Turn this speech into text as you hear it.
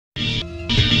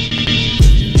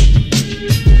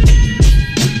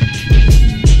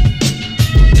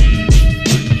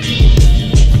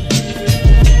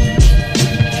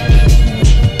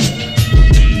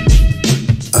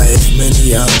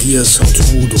ideas how to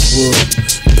rule the world.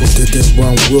 Put it in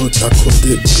one word, I call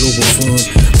it Globalfirm.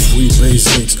 Free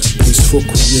basics, place for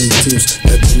creatives.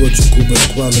 Ecological best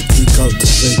quality,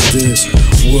 cultivate this.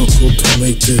 Work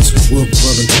automate this, work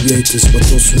voluntariation, but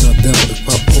also not them with the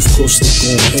pop. Of course they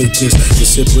gon' hate this. They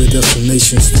separate after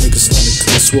nations to make Islamic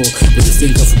class war. But they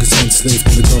think Africa's enslaved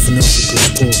and the Gulf and Africa's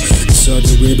poor. In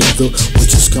Saudi Arabia though,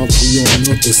 which is country on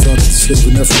not, they started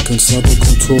enslaving Africans, now they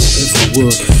control every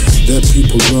world. That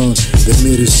people run, they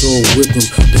made it all with them.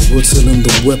 They were selling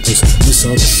the weapons,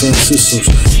 missile defense systems,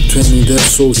 training their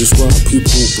soldiers while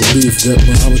people believe that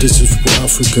Muhammad is for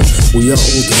Africa. We are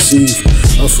all deceived.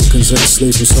 Africans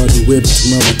enslaved from Saudi Arabia to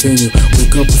Mauritania.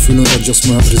 Wake up if you know that just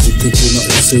Muhammad is the think you're not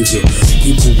a savior.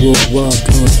 People worldwide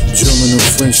learn German and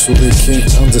French so they can't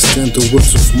understand the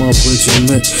words of my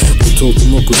regiment. We told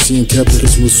democracy and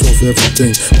capitalism will solve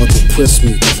everything, but they press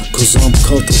me cause I'm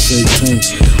cultivating.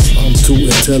 I'm too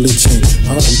intelligent,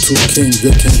 I am too king. They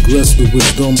can't grasp the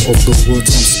wisdom of the words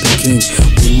I'm speaking.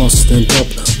 We must stand up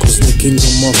cause the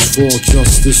kingdom must fall.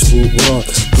 Justice worldwide,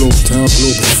 globe town,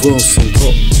 global first. And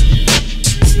up,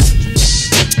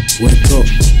 wake up,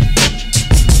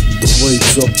 the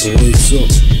wake's up, the wake's up.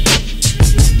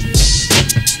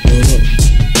 Wake up.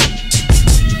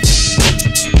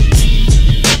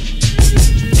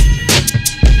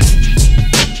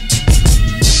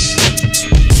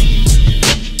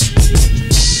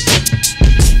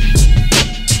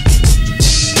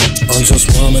 I'm just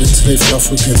Muhammad, enslaved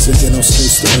Africans, taking our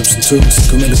slaves to herbs and turns,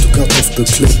 committed to cut off the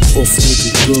clip of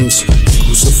little girls.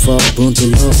 Crucified, burnt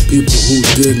alive, people who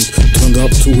didn't, turned up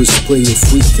to his way of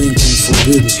free thinking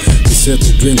forbidden. He said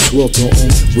he drinks water on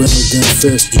Ramadan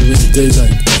fast during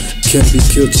daylight. Can't be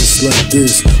killed just like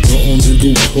this. The only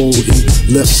loophole he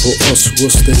left for us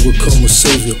was they would come a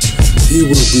savior. He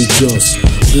will be just.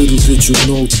 Little did you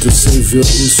know the savior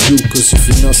is you. Cause if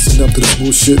you're not standing up to this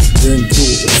bullshit, then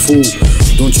you're a fool.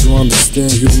 Don't you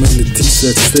understand humanity's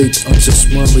at stake? I'm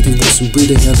just Muhammad, he was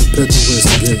inbreeding and the pet was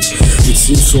gay. It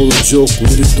seems all a joke,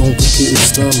 really don't get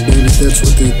it's time. Maybe that's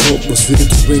what they thought was needed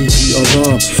to ring the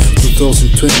alarm.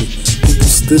 2020,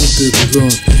 people still didn't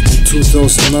learn. In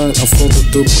 2009, I founded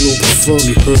the Globalfirm,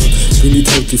 you heard. We need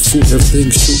healthy food, everything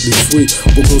should be free.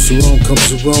 What goes around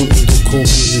comes around in the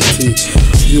community.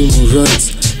 Human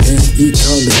rights and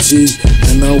ecology,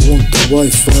 and I want the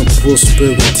wife and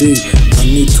prosperity. I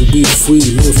need to be free,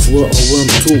 live where I want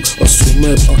to. Assume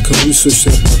I can research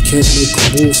that I can't make a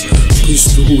move. Please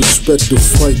do respect the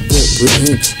fight that we're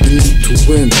in. We need to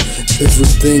win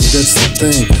everything, that's the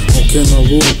thing. How can I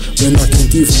rule when I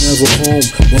can't even have a home?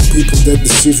 When people that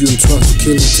deceive you and try to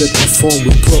kill you take your phone.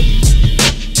 Wake up,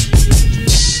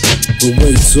 the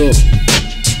wake's up.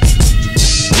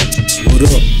 What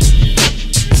up?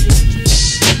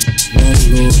 One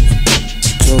love,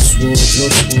 JustWar,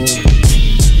 JustWar.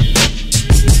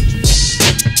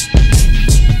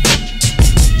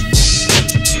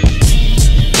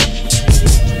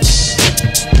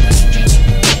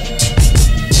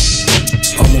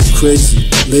 Crazy,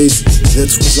 lazy,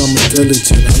 that's cause I'm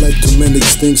intelligent. I like to manage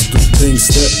things, do things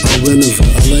that are relevant.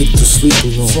 I like to sleep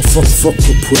alone, fuck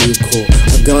a protocol.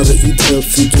 I gotta eat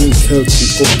healthy, drink healthy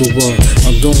all the while.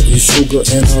 I don't eat sugar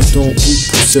and I don't eat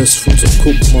processed foods. I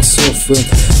cook myself and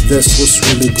that's what's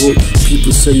really good.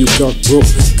 People say you got broke,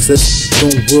 cause that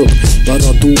don't work. But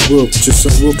I do work, just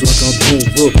I work like I don't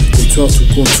work. They try to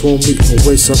control me in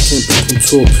ways I can't be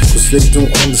controlled, cause they don't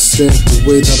understand the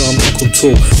way that I'm in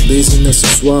control. Laziness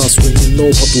is wise when you know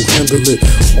how to handle it.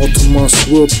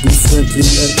 Automatic work, be friendly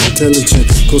and intelligent,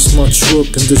 cause much work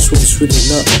in this way is really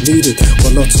not needed,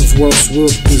 but lots of wise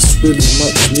work is really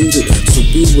much needed. So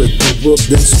be with the work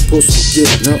that's supposed to get.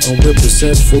 Now I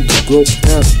represent for the globe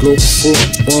and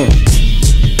Globalfirm.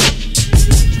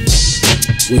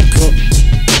 Wake up,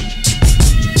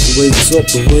 the wake's up,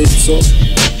 the wake's up.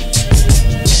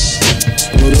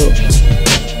 What up?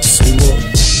 Say what?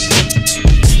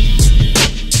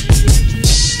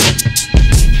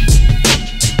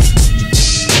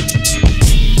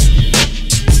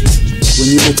 When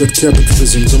you look at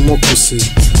capitalism, democracy,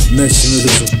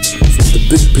 nationalism, from the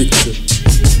big picture,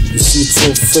 you see it's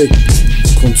all fake,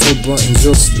 controlled by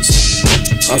injustice.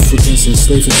 Africans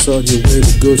enslaved in Saudi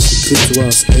Arabia, girls who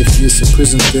clitoris, atheists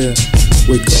imprisoned there.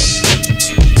 Wake up,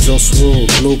 JustWar,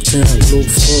 Globe Town,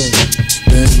 Globalfirm,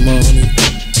 band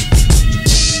money.